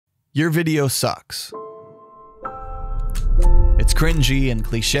Your video sucks. It's cringy and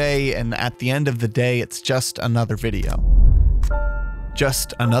cliche, and at the end of the day, it's just another video.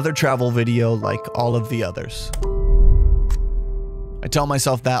 Just another travel video like all of the others. I tell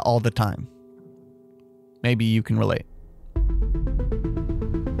myself that all the time. Maybe you can relate.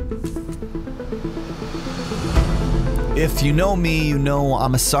 If you know me, you know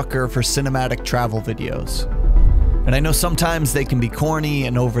I'm a sucker for cinematic travel videos. And I know sometimes they can be corny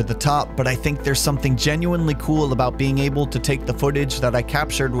and over the top, but I think there's something genuinely cool about being able to take the footage that I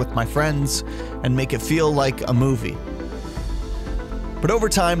captured with my friends and make it feel like a movie. But over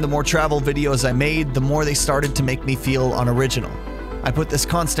time, the more travel videos I made, the more they started to make me feel unoriginal. I put this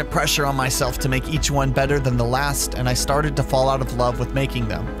constant pressure on myself to make each one better than the last, and I started to fall out of love with making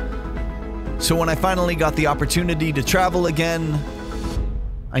them. So when I finally got the opportunity to travel again,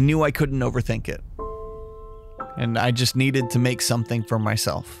 I knew I couldn't overthink it. And I just needed to make something for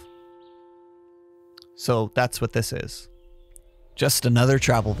myself. So that's what this is. Just another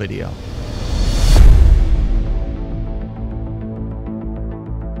travel video.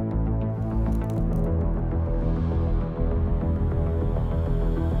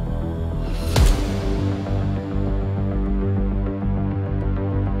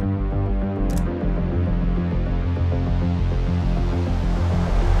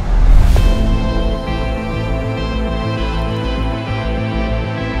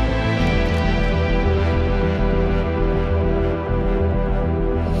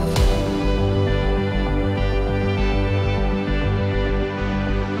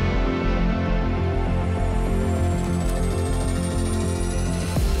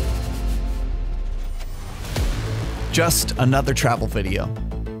 Just another travel video.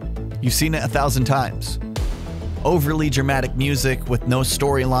 You've seen it 1,000 times. Overly dramatic music with no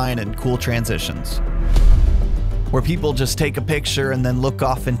storyline and cool transitions. Where people just take a picture and then look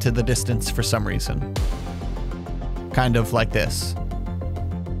off into the distance for some reason. Kind of like this.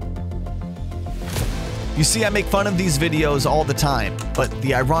 You see, I make fun of these videos all the time, but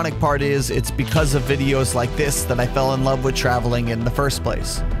the ironic part is it's because of videos like this that I fell in love with traveling in the first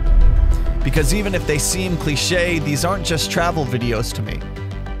place. Because even if they seem cliche, these aren't just travel videos to me.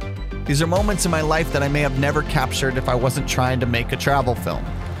 These are moments in my life that I may have never captured if I wasn't trying to make a travel film.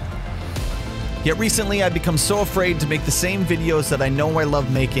 Yet recently I've become so afraid to make the same videos that I know I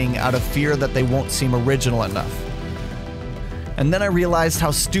love making out of fear that they won't seem original enough. And then I realized how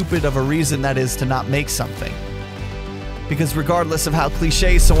stupid of a reason that is to not make something. Because regardless of how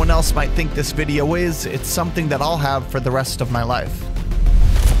cliche someone else might think this video is, it's something that I'll have for the rest of my life.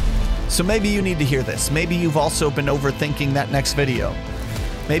 So maybe you need to hear this. Maybe you've also been overthinking that next video.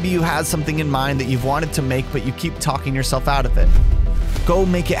 Maybe you had something in mind that you've wanted to make, but you keep talking yourself out of it. Go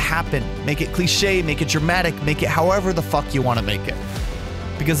make it happen. Make it cliche, make it dramatic, make it however the fuck you want to make it.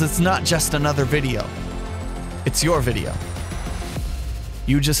 Because it's not just another video. It's your video.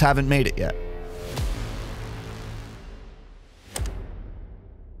 You just haven't made it yet.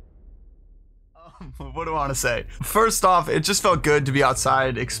 What do I want to say? First off, it just felt good to be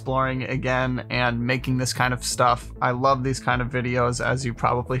outside exploring again and making this kind of stuff. I love these kind of videos, as you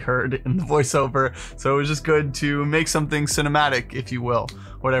probably heard in the voiceover. So it was just good to make something cinematic, if you will,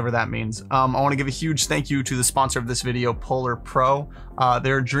 whatever that means. I want to give a huge thank you to the sponsor of this video, Polar Pro.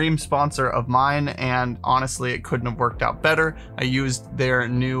 They're a dream sponsor of mine, and honestly, it couldn't have worked out better. I used their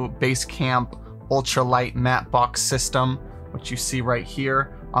new Basecamp ultralight matte box system, which you see right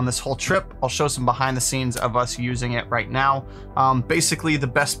here. On this whole trip, I'll show some behind the scenes of us using it right now. Basically, the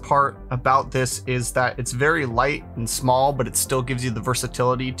best part about this is that it's very light and small, but it still gives you the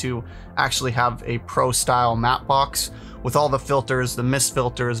versatility to actually have a pro style matte box with all the filters, the mist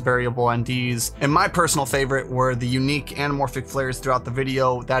filters, variable NDs. And my personal favorite were the unique anamorphic flares throughout the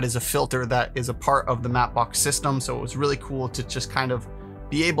video. That is a filter that is a part of the matte box system. So it was really cool to just kind of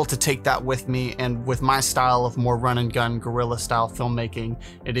be able to take that with me, and with my style of more run and gun guerrilla style filmmaking,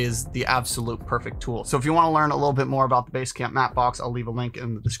 it is the absolute perfect tool. So if you want to learn a little bit more about the Basecamp matte box, I'll leave a link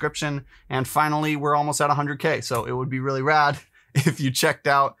in the description. And finally, we're almost at 100K, so it would be really rad if you checked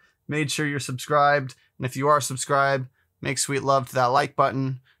out, made sure you're subscribed, and if you are subscribed, make sweet love to that like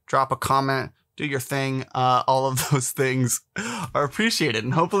button, drop a comment, do your thing. All of those things are appreciated,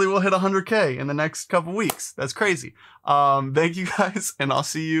 and hopefully we'll hit 100K in the next couple weeks. That's crazy. Thank you guys, and I'll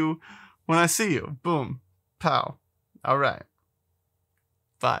see you when I see you. Boom. Pow. All right.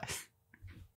 Bye.